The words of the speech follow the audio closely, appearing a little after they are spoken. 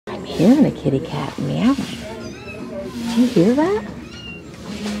hearing a kitty cat meowing. Do you hear that?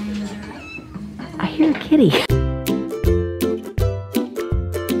 I hear a kitty.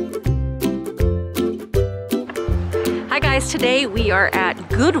 Hi guys, today we are at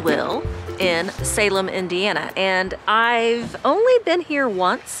Goodwill in Salem, Indiana, and I've only been here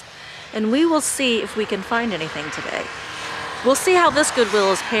once, and we will see if we can find anything today. We'll see how this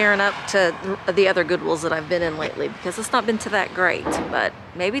Goodwill is pairing up to the other Goodwills that I've been in lately, because it's not been to that great, but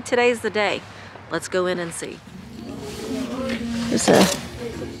maybe today's the day. Let's go in and see. There's a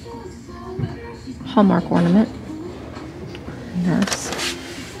Hallmark ornament. Nurse.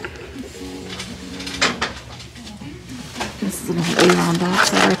 This is an old Avon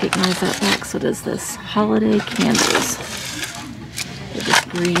box. I recognize that box. So does this. Holiday candles. They're just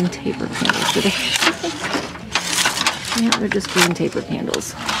green taper candles. Yeah, they're just green taper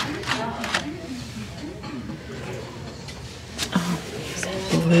candles. Oh, there's a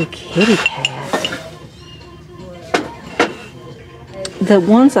blue kitty cat. The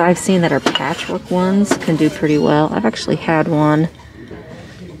ones that I've seen that are patchwork ones can do pretty well. I've actually had one.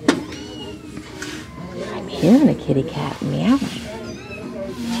 I'm hearing a kitty cat meowing.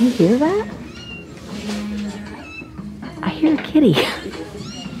 Do you hear that? I hear a kitty.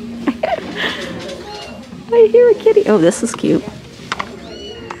 I hear a kitty. Oh, this is cute.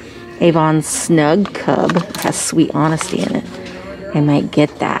 Avon Snug Cub has Sweet Honesty in it. I might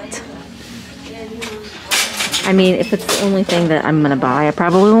get that. I mean, if it's the only thing that I'm going to buy, I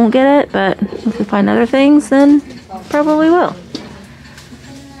probably won't get it. But if we find other things, then probably will.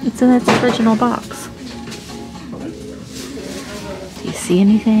 It's in its original box. Do you see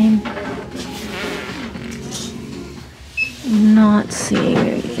anything? Not seeing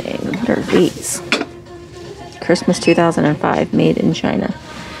anything. What are these? Christmas 2005, made in China.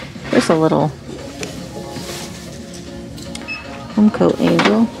 There's a little home coat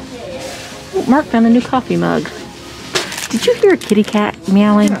angel. Oh, Mark found a new coffee mug. Did you hear a kitty cat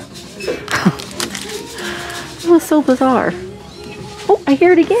meowing? That was so bizarre. Oh, I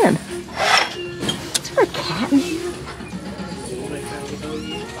hear it again. Is there a cat in here?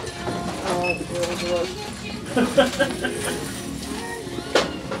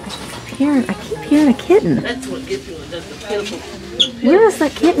 I keep hearing a kitten. That's what gets you. That's the pitiful. Where is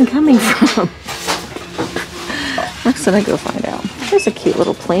that kitten coming from? Next, I go find out. There's a cute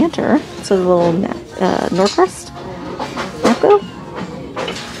little planter. It's a little Norcrest. Apple.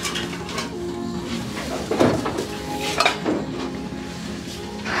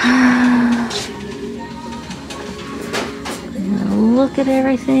 Look at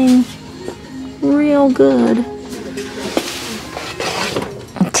everything. Real good.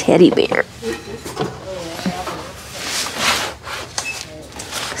 Teddy bear.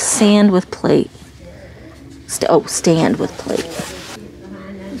 Sand with plate. Stand with plate.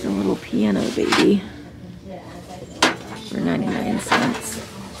 There's a little piano baby for 99 cents.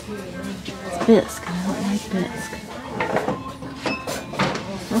 It's bisque. I don't like bisque.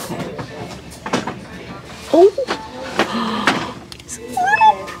 Okay. Oh! It's a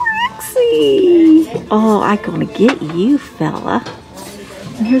little Prixie! Oh, I'm gonna get you, fella.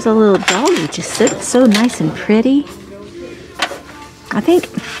 And here's a little doggy just sitting so nice and pretty. I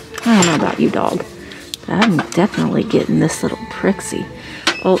don't know about you, dog, but I'm definitely getting this little Prixie.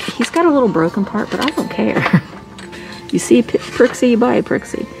 Oh, he's got a little broken part, but I don't care. You see a Prixie, you buy a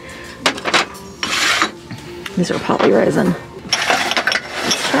Prixie. These are poly resin.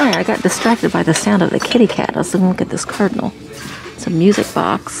 Let's try. I got distracted by the sound of the kitty cat. I was looking at this cardinal. It's a music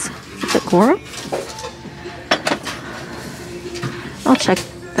box. Is it Cora? I'll check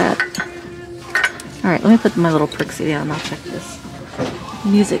that. Alright, let me put my little Prixie down and I'll check this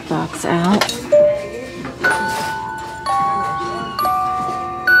music box out.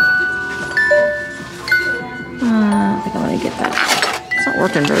 I think I'm going to get that. It's not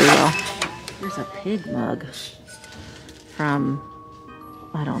working very well. There's a pig mug from,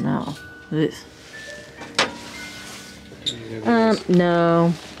 I don't know.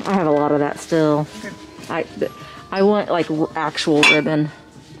 No. I have a lot of that still. I want like actual ribbon.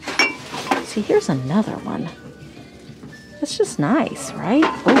 See, here's another one. It's just nice, right?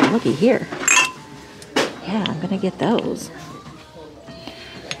 Oh, looky here. Yeah, I'm gonna get those.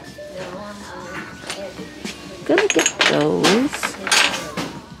 Gonna get those.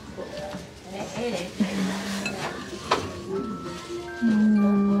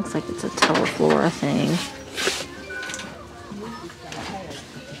 Looks like it's a Teleflora thing.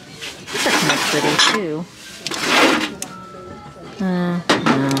 These are kind of pretty too. No,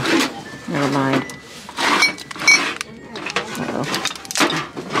 never mind. Uh-oh.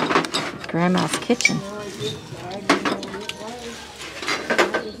 Grandma's kitchen.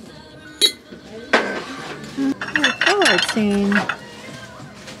 I'd seen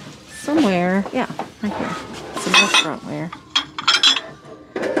somewhere, yeah, right here, some restaurant wear.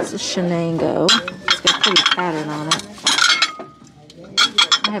 This is Shenango. It's got a pretty pattern on it.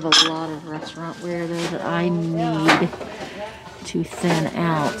 I have a lot of restaurant wear though that I need to thin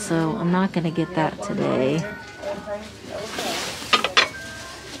out, so I'm not going to get that today.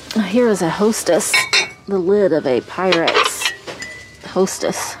 Here is a Hostess, the lid of a Pyrex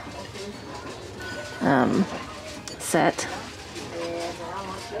Hostess set.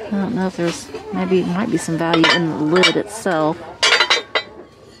 I don't know if there's, might be some value in the lid itself.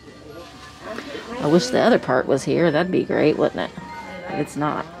 I wish the other part was here. That'd be great, wouldn't it? But it's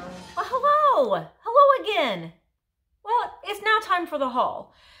not. Well, hello! Hello again! Well, it's now time for the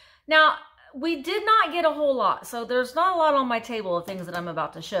haul. Now, we did not get a whole lot, so there's not a lot on my table of things that I'm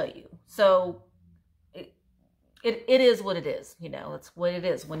about to show you. So, it is what it is. You know, it's what it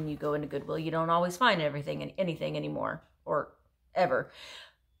is. When you go into Goodwill, you don't always find everything and anything anymore, or ever,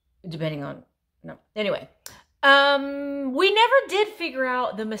 depending on, no. Anyway, we never did figure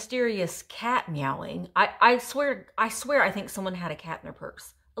out the mysterious cat meowing. I swear, I think someone had a cat in their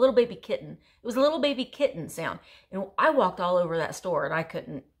purse. A little baby kitten. It was a little baby kitten sound. And I walked all over that store and I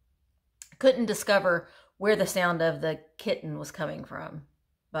couldn't discover where the sound of the kitten was coming from.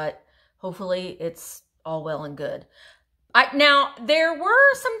 But hopefully it's all well and good. Now, there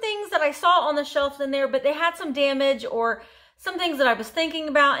were some things that I saw on the shelf in there, but they had some damage or some things that I was thinking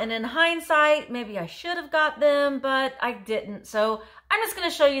about. And in hindsight, maybe I should have got them, but I didn't. So I'm just going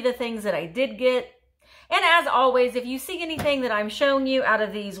to show you the things that I did get. And as always, if you see anything that I'm showing you out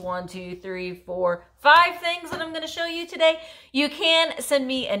of these 1, 2, 3, 4, 5 things that I'm going to show you today, you can send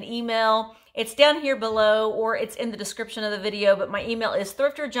me an email. It's down here below, or it's in the description of the video, but my email is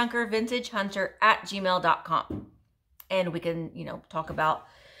thrifterjunkervintagehunter@gmail.com. And we can, you know, talk about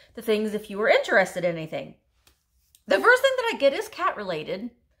the things if you were interested in anything. The first thing that I get is cat related,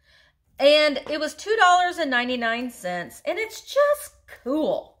 and it was $2.99, and it's just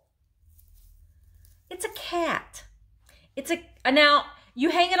cool. It's a cat. Now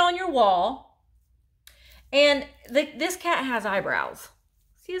you hang it on your wall, and this cat has eyebrows.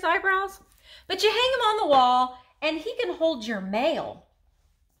 See his eyebrows? But you hang him on the wall, and he can hold your mail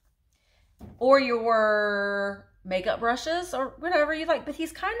or your makeup brushes or whatever you like. But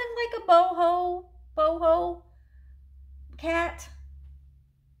he's kind of like a boho cat.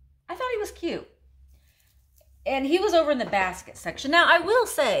 I thought he was cute. And he was over in the basket section. Now, I will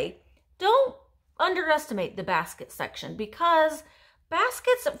say, don't underestimate the basket section, because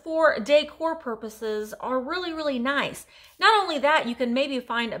baskets for decor purposes are really, really nice. Not only that, you can maybe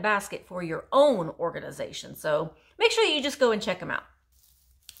find a basket for your own organization. So make sure you just go and check them out.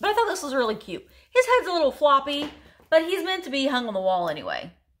 But I thought this was really cute. His head's a little floppy, but he's meant to be hung on the wall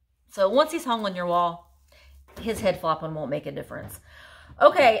anyway. So once he's hung on your wall, his head flopping won't make a difference.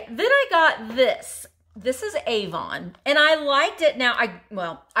 Okay, then I got this. This is Avon, and I liked it. Now, I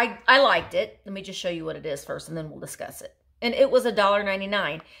liked it. Let me just show you what it is first, and then we'll discuss it. And it was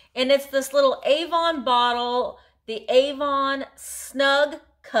 $1.99. And it's this little Avon bottle, the Avon Snug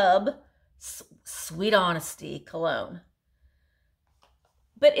Cub Sweet Honesty Cologne.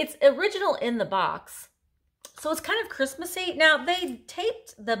 But it's original in the box, so it's kind of Christmassy. Now, they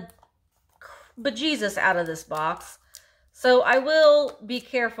taped the bejesus out of this box, so I will be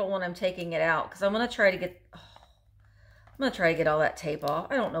careful when I'm taking it out, because I'm going to try to get all that tape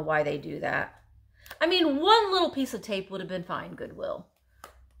off. I don't know why they do that. I mean, one little piece of tape would have been fine, Goodwill.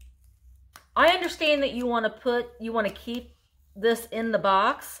 I understand that you want to keep this in the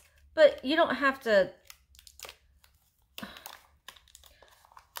box, but you don't have to.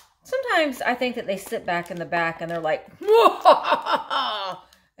 Sometimes I think that they sit back in the back and they're like,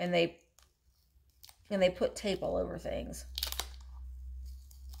 and they put tape all over things.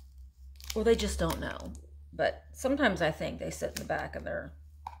 Or they just don't know. But sometimes I think they sit in the back and they're,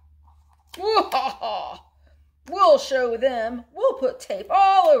 we'll show them. We'll put tape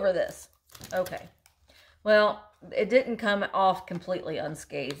all over this. Okay. Well, it didn't come off completely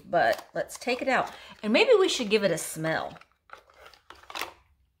unscathed, but let's take it out. And maybe we should give it a smell.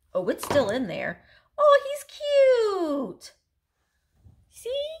 Oh, it's still in there. Oh, he's cute. See?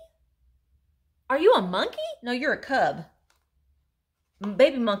 Are you a monkey? No, you're a cub.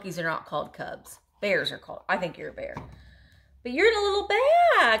 Baby monkeys are not called cubs. Bears are called. I think you're a bear. But you're in a little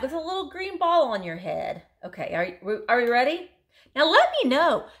bag with a little green ball on your head. Okay, are you ready? Now let me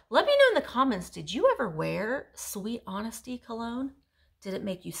know. Let me know in the comments, did you ever wear Sweet Honesty cologne? Did it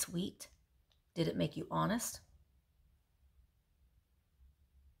make you sweet? Did it make you honest?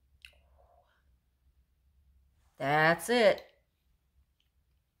 That's it.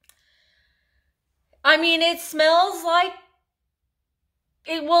 I mean, it smells like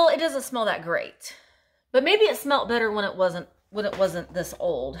it. Well, it doesn't smell that great, but maybe it smelled better when it wasn't this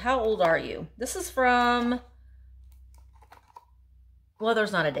old. How old are you? This is from, well,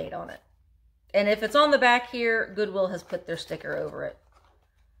 there's not a date on it. And if it's on the back here, Goodwill has put their sticker over it.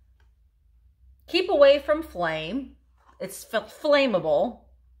 Keep away from flame. It's flammable.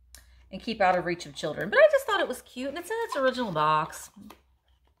 And keep out of reach of children. But I just thought it was cute. And it's in its original box.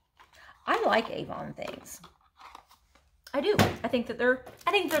 I like Avon things. I do. I think that they're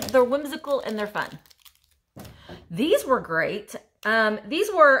whimsical and they're fun. These were great.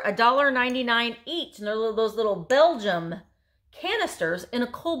 These were $1.99 each. And they're those little Belgium canisters in a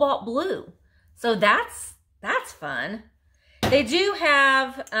cobalt blue. So that's fun. They do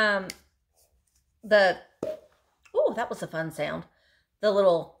have oh, that was a fun sound. The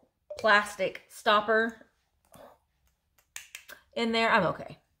little plastic stopper in there. I'm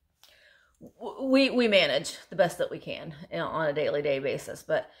okay. We manage the best that we can, you know, on a daily basis.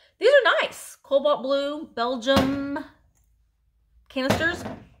 But these are nice. Cobalt blue, Belgium canisters.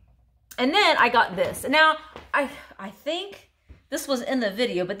 And then I got this. And now I think this was in the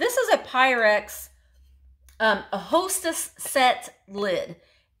video, but this is a Pyrex, a Hostess set lid.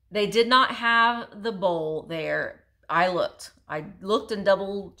 They did not have the bowl there. I looked and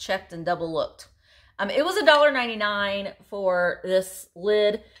double checked and double looked. It was $1.99 for this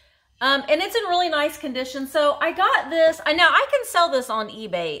lid. And it's in really nice condition. So I got this. Now I can sell this on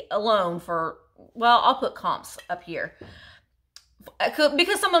eBay alone for, well, I'll put comps up here.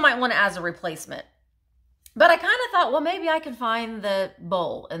 Because someone might want it as a replacement. But I kind of thought, well, maybe I can find the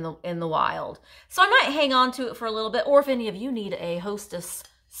bowl in the wild. So I might hang on to it for a little bit. Or if any of you need a Hostess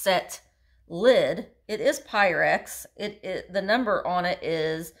set lid, it is Pyrex. The number on it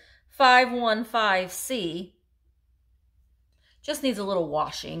is 515C. Just needs a little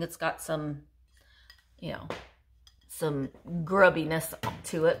washing. It's got some, you know, some grubbiness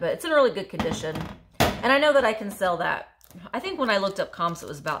to it, but it's in really good condition. And I know that I can sell that. I think when I looked up comps, it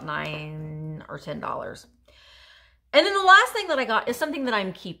was about $9 or $10. And then the last thing that I got is something that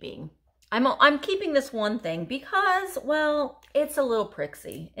I'm keeping. I'm keeping this one thing because, well, it's a little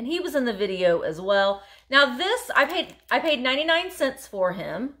prixy. And he was in the video as well. Now this, I paid 99 cents for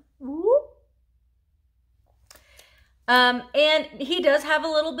him. Whoop. And he does have a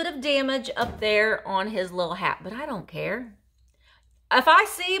little bit of damage up there on his little hat, but I don't care. If I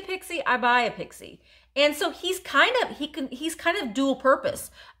see a pixie, I buy a pixie. And so he's kind of dual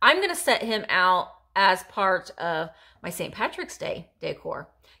purpose. I'm going to set him out as part of my St. Patrick's Day decor.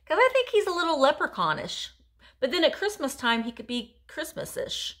 Because I think he's a little leprechaunish. But then at Christmas time, he could be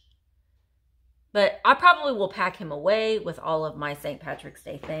Christmas-ish. But I probably will pack him away with all of my St. Patrick's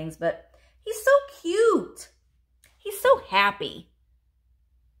Day things. But he's so cute. He's so happy.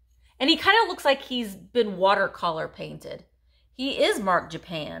 And he kind of looks like he's been watercolor painted. He is marked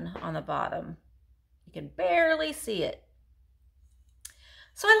Japan on the bottom. You can barely see it.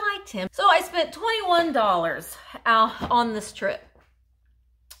 So I liked him. So I spent $21 on this trip.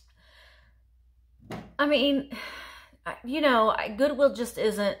 I mean, you know, Goodwill just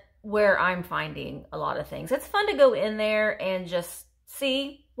isn't where I'm finding a lot of things. It's fun to go in there and just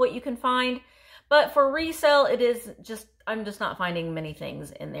see what you can find. But for resale, it is just, I'm just not finding many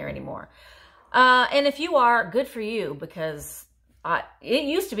things in there anymore. And if you are, good for you, because it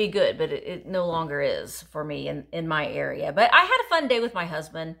used to be good, but it no longer is for me in my area. But I had a fun day with my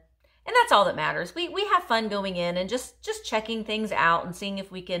husband, and that's all that matters. We have fun going in and just checking things out and seeing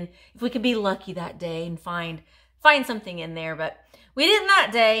if we can be lucky that day and find something in there. But we didn't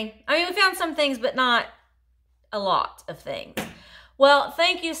that day. I mean, we found some things, but not a lot of things. Well,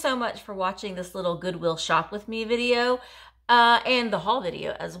 thank you so much for watching this little Goodwill shop with me video. And the haul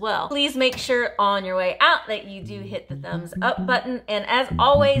video as well. Please make sure on your way out that you do hit the thumbs up button. And as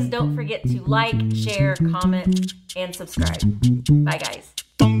always, don't forget to like, share, comment, and subscribe. Bye, guys.